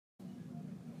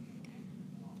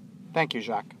Thank you,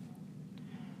 Jacques.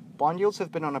 Bond yields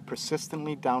have been on a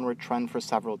persistently downward trend for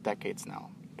several decades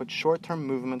now, but short-term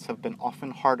movements have been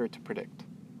often harder to predict.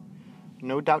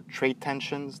 No doubt trade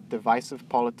tensions, divisive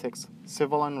politics,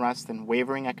 civil unrest, and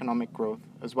wavering economic growth,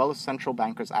 as well as central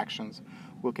bankers' actions,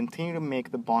 will continue to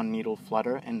make the bond needle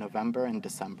flutter in November and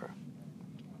December.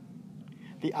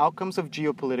 The outcomes of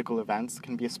geopolitical events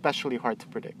can be especially hard to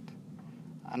predict,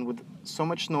 and with so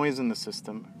much noise in the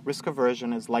system, risk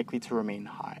aversion is likely to remain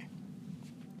high.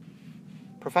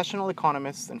 Professional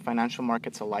economists and financial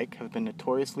markets alike have been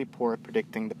notoriously poor at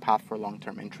predicting the path for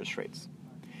long-term interest rates.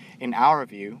 In our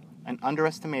view, an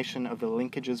underestimation of the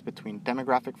linkages between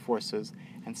demographic forces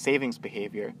and savings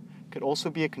behavior could also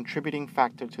be a contributing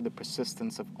factor to the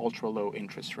persistence of ultra-low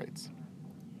interest rates.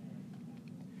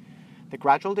 The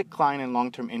gradual decline in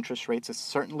long-term interest rates is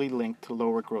certainly linked to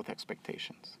lower growth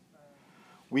expectations.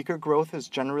 Weaker growth is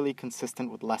generally consistent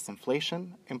with less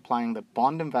inflation, implying that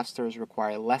bond investors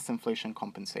require less inflation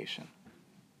compensation.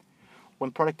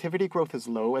 When productivity growth is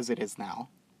low, as it is now,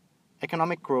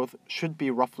 economic growth should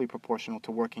be roughly proportional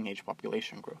to working-age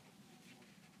population growth.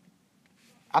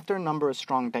 After a number of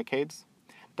strong decades,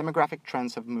 demographic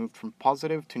trends have moved from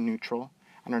positive to neutral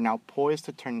and are now poised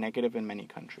to turn negative in many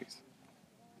countries.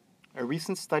 A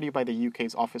recent study by the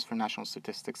UK's Office for National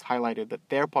Statistics highlighted that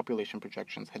their population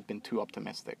projections had been too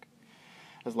optimistic,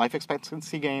 as life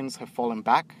expectancy gains have fallen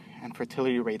back and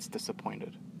fertility rates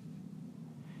disappointed.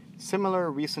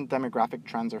 Similar recent demographic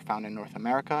trends are found in North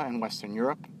America and Western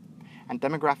Europe, and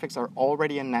demographics are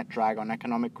already a net drag on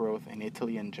economic growth in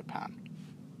Italy and Japan.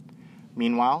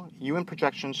 Meanwhile, UN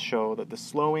projections show that the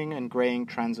slowing and graying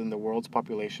trends in the world's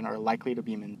population are likely to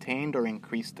be maintained or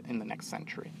increased in the next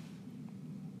century.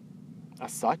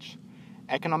 As such,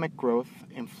 economic growth,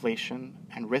 inflation,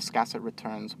 and risk asset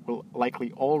returns will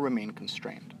likely all remain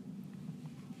constrained.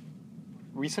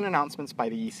 Recent announcements by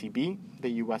the ECB, the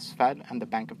US Fed, and the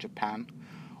Bank of Japan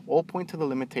all point to the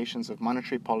limitations of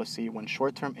monetary policy when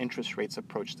short-term interest rates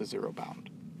approach the zero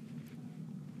bound.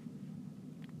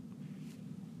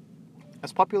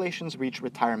 As populations reach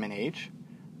retirement age,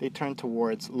 they turn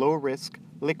towards low-risk,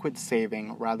 liquid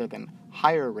saving rather than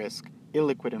higher-risk,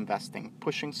 illiquid investing,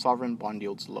 pushing sovereign bond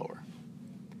yields lower.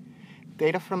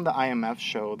 Data from the IMF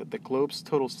show that the globe's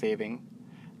total saving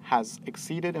has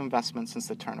exceeded investment since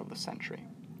the turn of the century.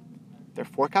 Their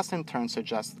forecast in turn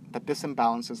suggests that this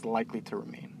imbalance is likely to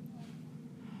remain.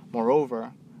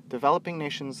 Moreover, developing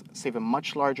nations save a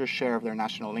much larger share of their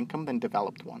national income than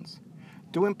developed ones,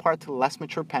 due in part to less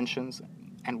mature pensions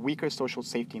and weaker social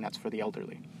safety nets for the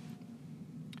elderly.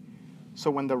 So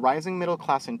when the rising middle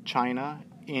class in China,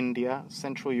 India,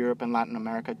 Central Europe, and Latin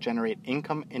America generate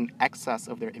income in excess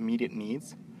of their immediate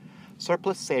needs,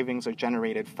 surplus savings are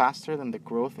generated faster than the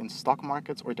growth in stock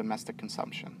markets or domestic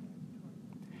consumption.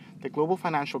 The global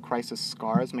financial crisis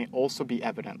scars may also be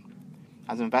evident,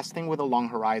 as investing with a long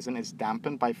horizon is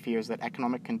dampened by fears that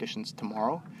economic conditions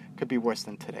tomorrow could be worse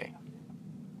than today.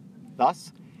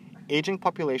 Thus, aging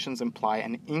populations imply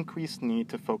an increased need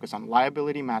to focus on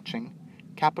liability matching,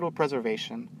 capital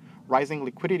preservation, rising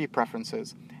liquidity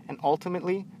preferences, and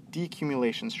ultimately,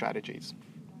 decumulation strategies.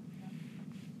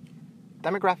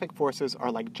 Demographic forces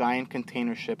are like giant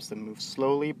container ships that move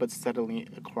slowly but steadily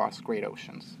across great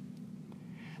oceans.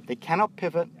 They cannot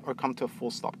pivot or come to a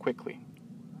full stop quickly.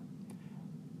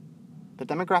 The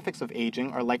demographics of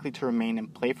aging are likely to remain in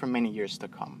play for many years to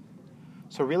come,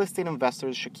 so real estate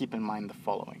investors should keep in mind the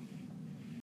following.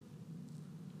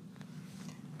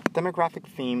 Demographic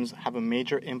themes have a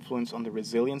major influence on the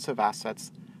resilience of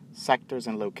assets, sectors,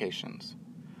 and locations.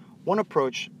 One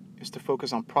approach is to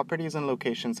focus on properties and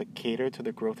locations that cater to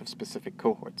the growth of specific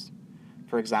cohorts,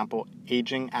 for example,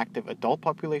 aging active adult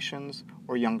populations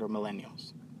or younger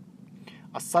millennials.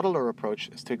 A subtler approach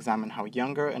is to examine how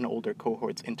younger and older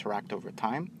cohorts interact over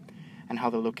time and how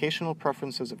the locational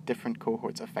preferences of different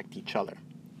cohorts affect each other.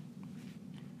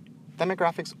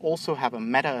 Demographics also have a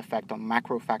meta effect on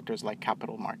macro factors like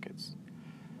capital markets.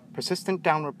 Persistent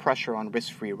downward pressure on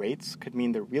risk-free rates could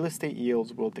mean that real estate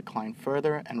yields will decline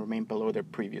further and remain below their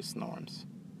previous norms.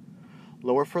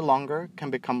 Lower for longer can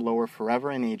become lower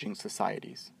forever in aging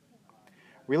societies.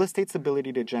 Real estate's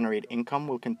ability to generate income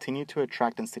will continue to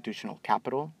attract institutional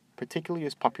capital, particularly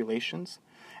as populations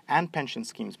and pension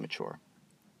schemes mature.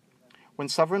 When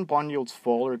sovereign bond yields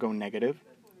fall or go negative,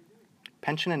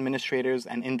 pension administrators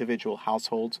and individual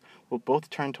households will both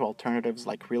turn to alternatives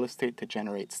like real estate to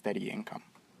generate steady income.